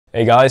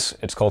Hey guys,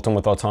 it's Colton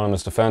with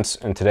Autonomous Defense,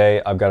 and today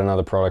I've got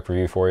another product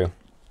review for you.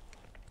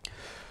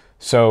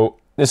 So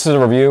this is a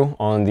review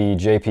on the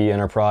JP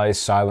Enterprise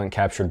Silent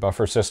Captured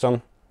Buffer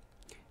System.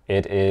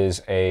 It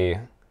is a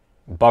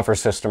buffer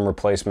system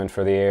replacement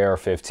for the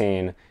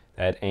AR-15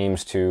 that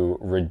aims to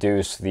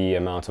reduce the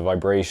amount of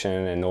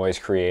vibration and noise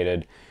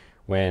created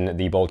when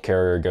the bolt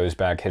carrier goes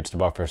back, hits the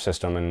buffer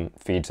system, and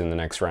feeds in the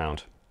next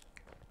round.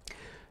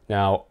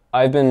 Now,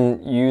 I've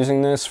been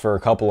using this for a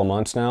couple of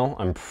months now.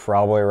 I'm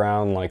probably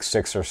around like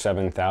 6,000 or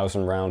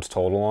 7,000 rounds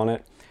total on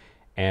it.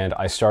 And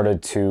I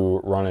started to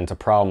run into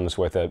problems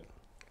with it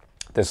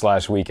this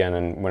last weekend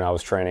and when I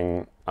was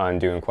training on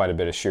doing quite a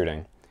bit of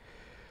shooting.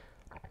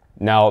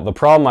 Now, the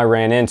problem I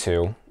ran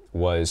into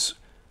was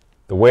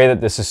the way that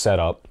this is set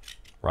up,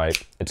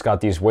 right? It's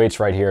got these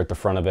weights right here at the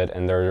front of it,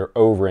 and there are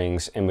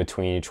O-rings in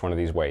between each one of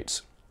these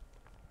weights.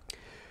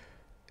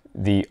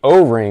 The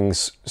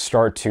O-rings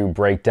start to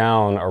break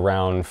down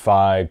around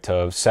 5,000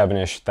 to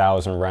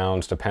 7,000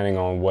 rounds, depending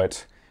on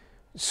what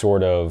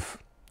sort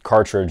of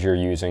cartridge you're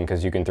using,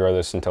 because you can throw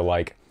this into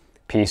like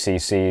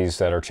PCCs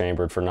that are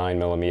chambered for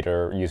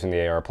 9mm using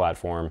the AR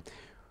platform,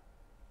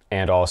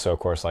 and also, of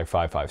course, like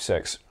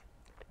 5.56.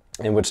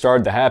 And what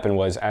started to happen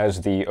was,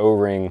 as the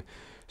O-ring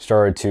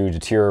started to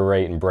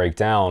deteriorate and break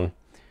down,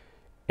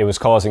 it was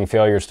causing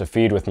failures to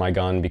feed with my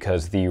gun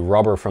because the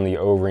rubber from the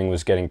O-ring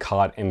was getting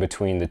caught in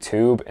between the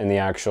tube and the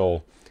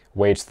actual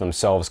weights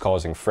themselves,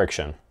 causing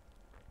friction.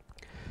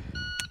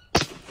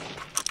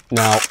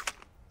 Now,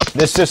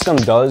 this system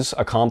does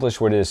accomplish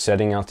what it is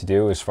setting out to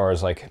do as far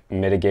as like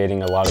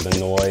mitigating a lot of the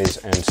noise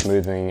and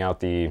smoothing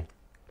out the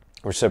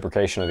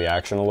reciprocation of the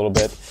action a little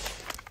bit.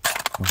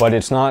 But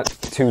it's not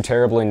too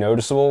terribly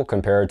noticeable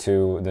compared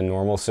to the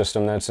normal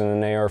system that's in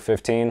an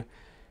AR-15.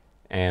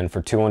 And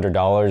for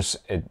 $200,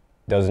 it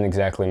doesn't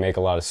exactly make a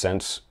lot of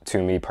sense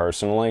to me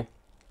personally.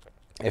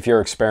 If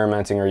you're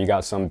experimenting or you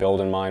got some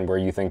build in mind where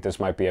you think this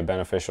might be a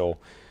beneficial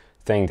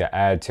thing to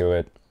add to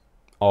it,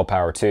 all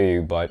power to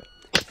you. But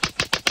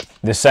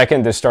the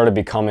second this started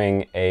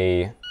becoming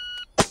a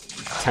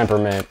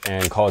temperament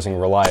and causing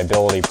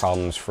reliability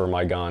problems for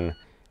my gun,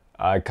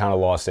 I kind of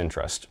lost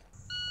interest,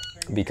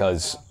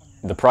 because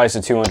the price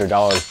of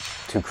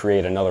 $200 to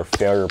create another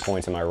failure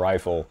point in my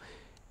rifle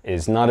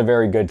is not a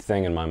very good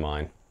thing in my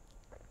mind.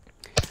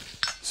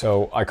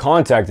 So I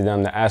contacted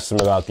them to ask them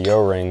about the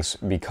O-rings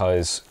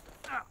because,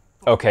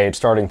 okay, it's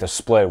starting to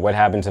split. What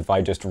happens if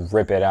I just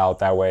rip it out?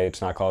 That way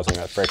it's not causing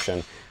that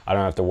friction. I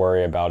don't have to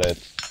worry about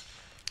it,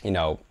 you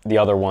know, the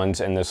other ones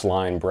in this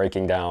line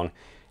breaking down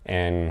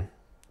and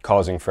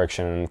causing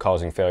friction and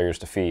causing failures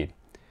to feed.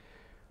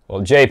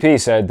 Well,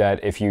 JP said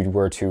that if you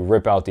were to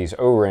rip out these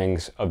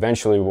O-rings,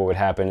 eventually what would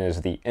happen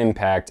is the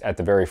impact at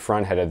the very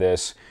front head of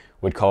this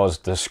would cause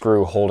the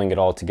screw holding it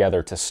all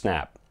together to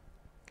snap.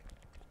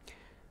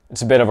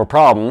 It's a bit of a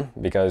problem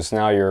because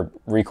now your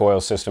recoil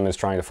system is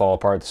trying to fall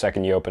apart the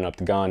second you open up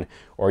the gun,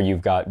 or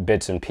you've got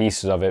bits and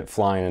pieces of it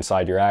flying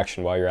inside your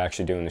action while you're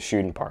actually doing the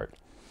shooting part.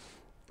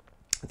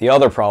 The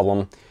other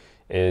problem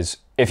is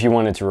if you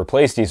wanted to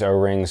replace these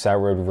O-rings, that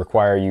would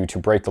require you to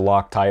break the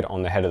Loctite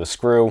on the head of the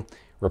screw,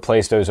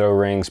 replace those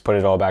O-rings, put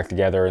it all back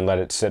together, and let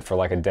it sit for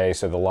like a day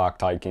so the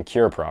Loctite can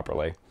cure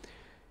properly.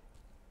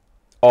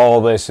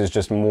 All this is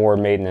just more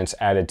maintenance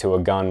added to a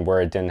gun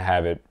where it didn't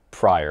have it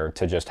prior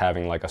to just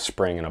having like a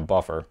spring and a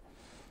buffer.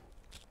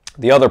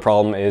 The other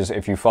problem is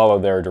if you follow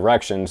their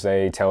directions,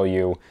 they tell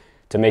you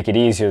to make it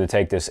easier to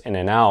take this in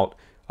and out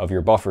of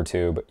your buffer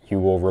tube, you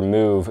will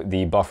remove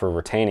the buffer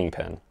retaining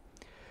pin.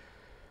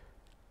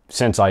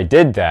 Since I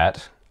did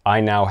that, I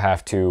now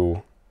have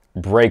to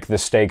break the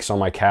stakes on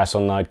my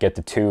castle nut, get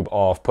the tube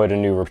off, put a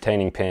new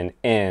retaining pin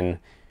in,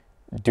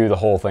 do the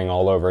whole thing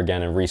all over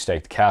again and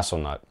restake the castle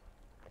nut.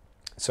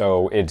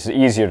 So it's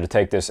easier to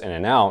take this in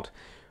and out,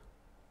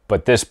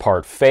 but this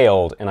part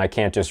failed and I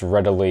can't just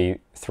readily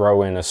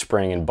throw in a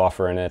spring and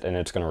buffer in it and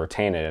it's going to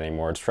retain it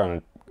anymore.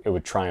 It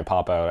would try and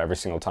pop out every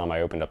single time I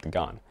opened up the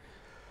gun.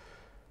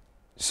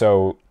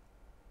 So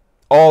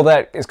all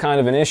that is kind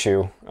of an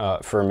issue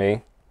for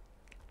me.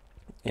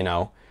 You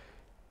know,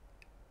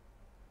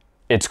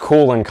 it's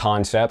cool in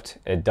concept.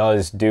 It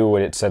does do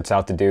what it sets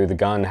out to do. The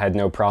gun had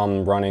no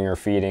problem running or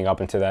feeding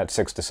up into that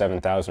 6,000 to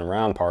 7,000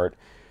 round part,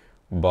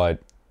 but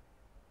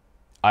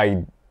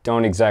I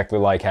don't exactly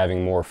like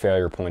having more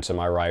failure points in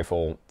my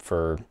rifle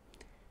for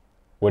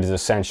what is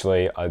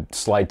essentially a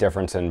slight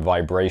difference in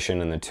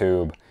vibration in the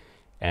tube.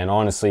 And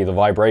honestly, the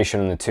vibration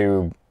in the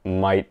tube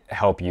might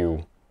help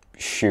you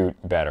shoot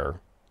better,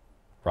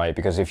 right?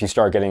 Because if you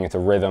start getting into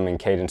rhythm and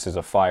cadences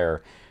of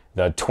fire,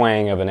 the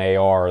twang of an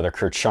AR or the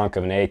kerchunk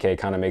of an AK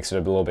kind of makes it a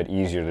little bit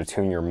easier to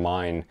tune your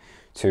mind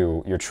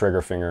to your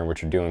trigger finger and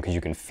what you're doing, because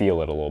you can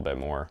feel it a little bit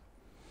more.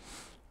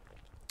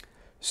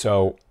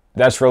 So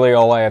that's really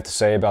all I have to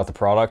say about the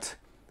product.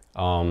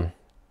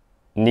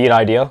 Neat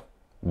idea,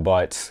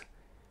 but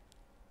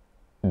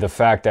the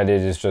fact that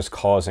it is just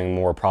causing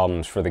more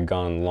problems for the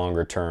gun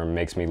longer term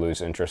makes me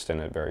lose interest in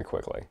it very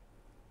quickly.